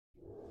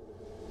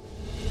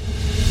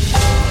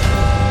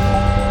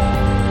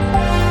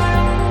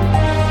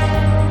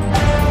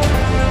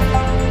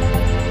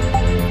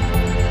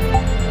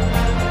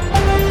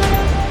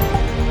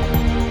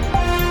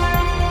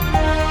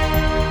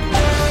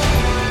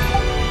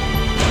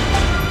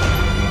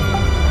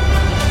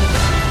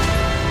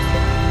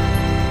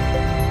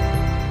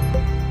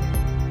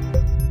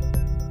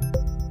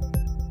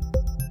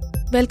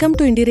Welcome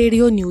to Indie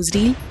Radio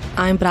Newsreel.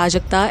 I am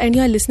Prajakta and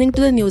you are listening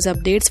to the news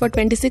updates for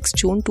 26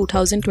 June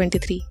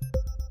 2023.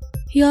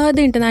 Here are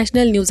the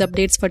international news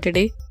updates for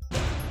today.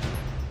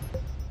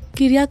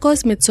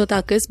 Kyriakos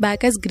Mitsotakis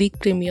back as Greek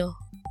premier.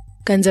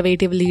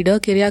 Conservative leader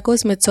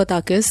Kyriakos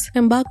Mitsotakis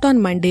embarked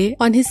on Monday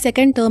on his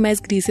second term as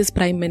Greece's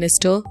prime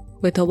minister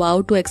with a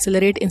vow to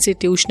accelerate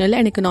institutional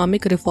and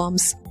economic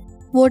reforms.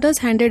 Voters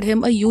handed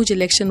him a huge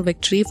election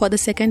victory for the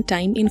second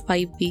time in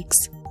 5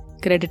 weeks.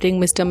 Crediting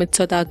Mr.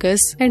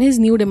 Mitsotakis and his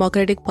New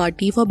Democratic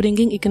Party for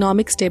bringing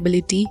economic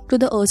stability to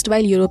the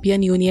erstwhile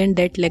European Union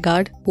debt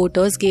laggard,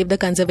 voters gave the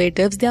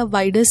Conservatives their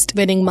widest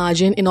winning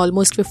margin in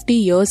almost 50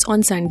 years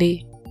on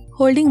Sunday.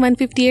 Holding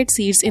 158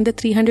 seats in the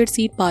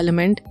 300-seat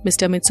parliament,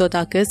 Mr.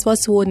 Mitsotakis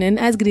was sworn in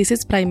as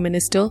Greece's prime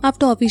minister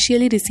after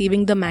officially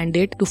receiving the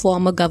mandate to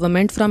form a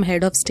government from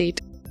head of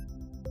state.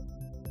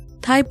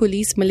 Thai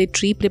police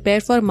military prepare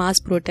for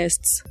mass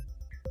protests.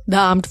 The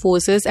armed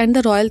forces and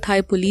the Royal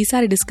Thai Police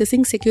are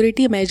discussing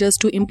security measures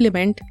to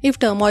implement if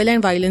turmoil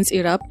and violence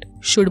erupt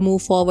should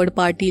Move Forward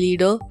party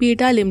leader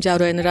Pita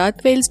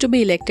Limjaroenrat fails to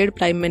be elected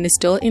Prime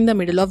Minister in the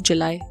middle of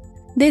July.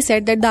 They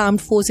said that the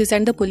armed forces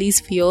and the police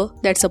fear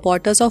that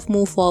supporters of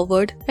Move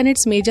Forward and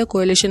its major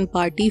coalition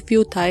party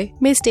Pheu Thai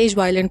may stage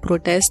violent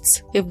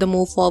protests if the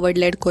Move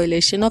Forward-led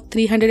coalition of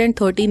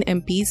 313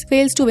 MPs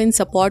fails to win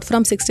support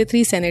from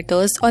 63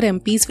 senators or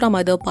MPs from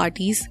other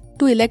parties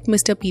to elect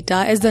Mr. Pita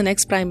as the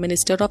next Prime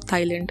Minister of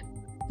Thailand.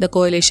 The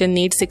coalition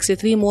needs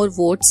 63 more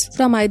votes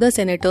from either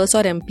senators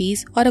or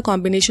MPs or a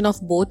combination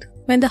of both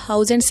when the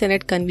House and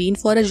Senate convene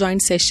for a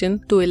joint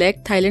session to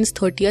elect Thailand's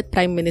 30th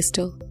Prime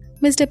Minister.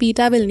 Mr.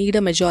 Pita will need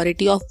a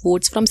majority of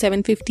votes from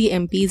 750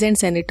 MPs and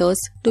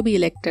senators to be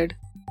elected.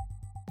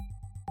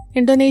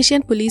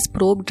 Indonesian police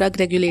probe drug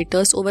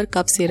regulators over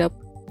cough syrup.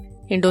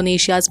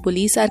 Indonesia's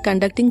police are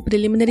conducting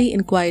preliminary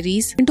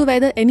inquiries into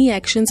whether any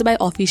actions by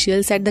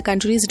officials at the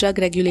country's drug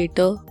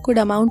regulator could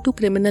amount to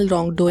criminal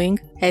wrongdoing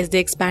as they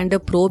expand a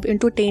probe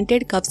into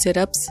tainted cough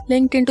syrups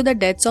linked into the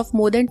deaths of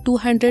more than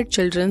 200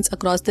 children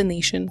across the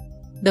nation.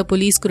 The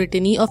police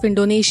scrutiny of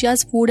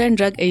Indonesia's Food and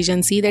Drug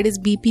Agency, that is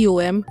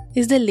BPOM,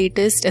 is the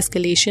latest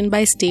escalation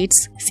by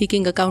states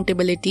seeking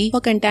accountability for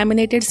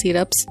contaminated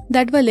syrups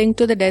that were linked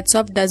to the deaths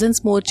of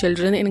dozens more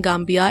children in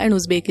Gambia and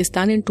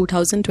Uzbekistan in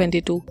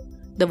 2022.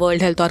 The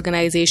World Health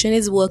Organization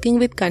is working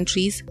with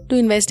countries to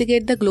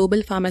investigate the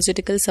global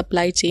pharmaceutical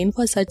supply chain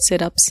for such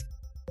syrups.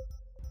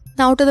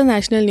 Now to the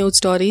national news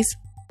stories.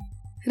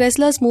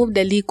 Wrestlers move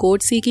Delhi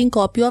court seeking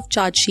copy of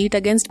charge sheet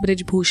against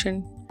Brij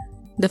Bhushan.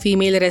 The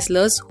female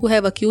wrestlers who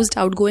have accused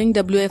outgoing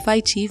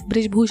WFI chief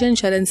Brij Bhushan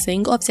Sharan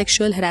Singh of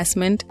sexual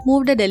harassment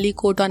moved a Delhi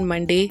court on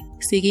Monday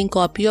seeking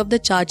copy of the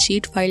charge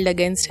sheet filed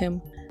against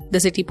him. The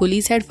city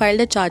police had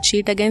filed a charge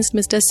sheet against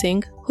Mr.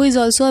 Singh, who is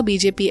also a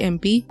BJP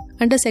MP,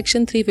 under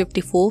Section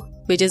 354,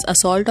 which is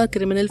assault or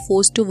criminal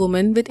force to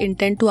woman with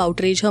intent to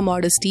outrage her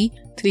modesty,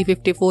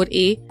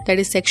 354A, that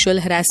is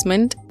sexual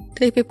harassment,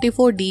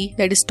 354D,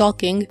 that is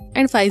stalking,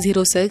 and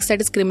 506,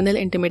 that is criminal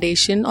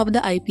intimidation of the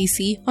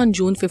IPC on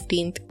June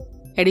 15th.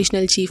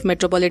 Additional Chief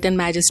Metropolitan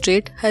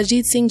Magistrate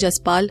Harjeet Singh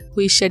Jaspal,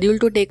 who is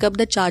scheduled to take up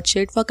the charge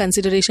sheet for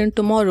consideration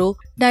tomorrow,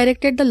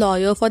 directed the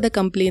lawyer for the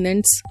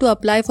complainants to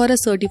apply for a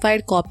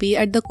certified copy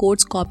at the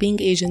court's copying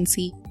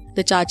agency.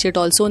 The charge sheet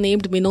also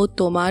named Vinod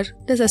Tomar,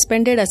 the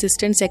suspended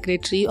Assistant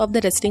Secretary of the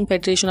Wrestling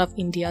Federation of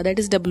India, that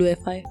is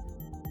WFI.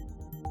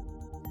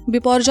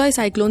 Biparjoy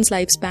cyclone's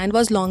lifespan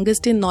was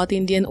longest in North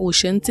Indian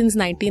Ocean since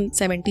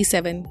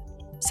 1977.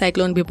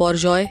 Cyclone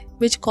Biparjoy,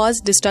 which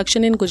caused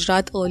destruction in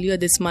Gujarat earlier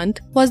this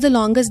month, was the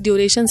longest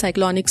duration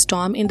cyclonic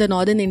storm in the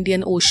Northern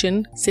Indian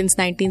Ocean since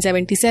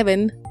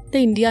 1977, the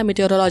India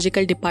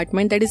Meteorological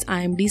Department, that is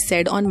IMD,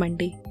 said on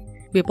Monday.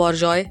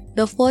 Biparjoy,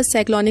 the first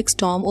cyclonic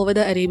storm over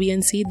the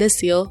Arabian Sea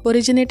this year,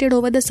 originated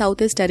over the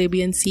Southeast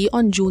Arabian Sea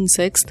on June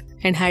 6th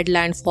and had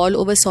landfall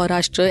over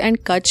Saurashtra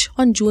and Kutch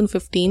on June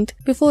 15th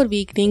before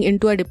weakening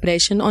into a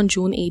depression on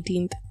June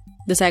 18th.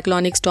 The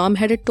cyclonic storm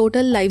had a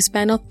total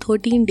lifespan of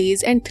 13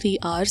 days and 3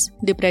 hours,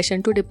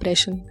 depression to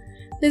depression.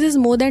 This is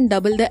more than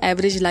double the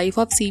average life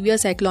of severe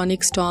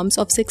cyclonic storms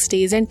of 6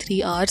 days and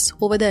 3 hours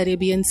over the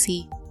Arabian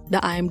Sea, the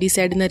IMD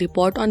said in a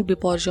report on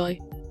Biparjoy.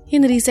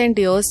 In recent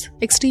years,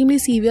 extremely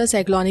severe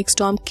cyclonic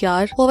storm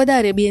Kyar over the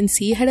Arabian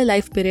Sea had a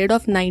life period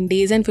of 9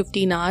 days and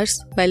 15 hours,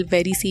 while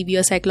very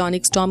severe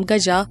cyclonic storm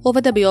Gaja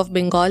over the Bay of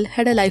Bengal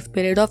had a life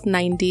period of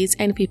 9 days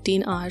and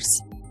 15 hours.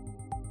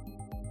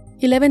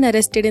 11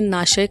 arrested in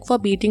Nashik for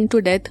beating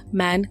to death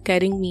man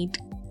carrying meat.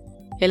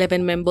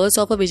 11 members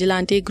of a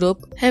vigilante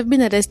group have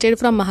been arrested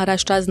from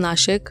Maharashtra's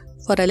Nashik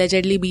for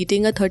allegedly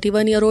beating a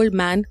 31-year-old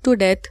man to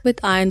death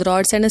with iron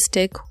rods and a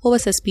stick over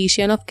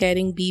suspicion of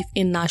carrying beef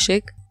in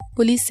Nashik,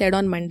 police said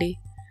on Monday.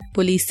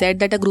 Police said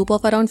that a group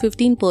of around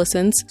 15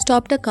 persons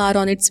stopped a car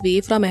on its way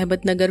from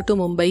Ahmednagar to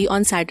Mumbai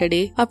on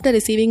Saturday after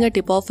receiving a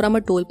tip-off from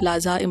a toll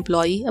plaza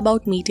employee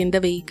about meat in the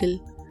vehicle.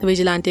 The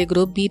vigilante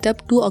group beat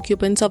up 2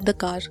 occupants of the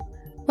car.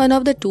 One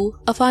of the two,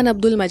 Afan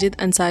Abdul Majid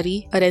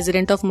Ansari, a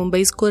resident of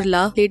Mumbai's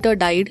Kurla, later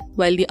died,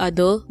 while the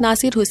other,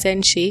 Nasir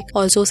Hussain Sheikh,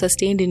 also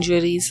sustained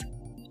injuries.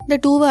 The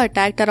two were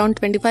attacked around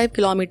 25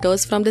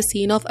 kilometers from the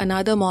scene of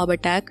another mob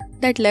attack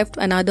that left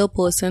another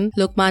person,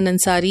 Luqman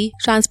Ansari,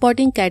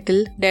 transporting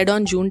cattle, dead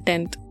on June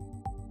 10th.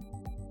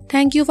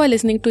 Thank you for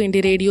listening to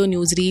Indie Radio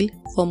Newsreel.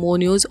 For more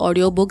news,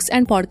 audiobooks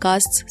and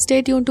podcasts,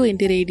 stay tuned to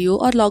Indie Radio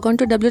or log on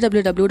to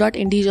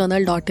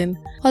www.indiejournal.in.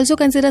 Also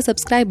consider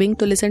subscribing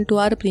to listen to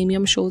our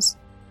premium shows.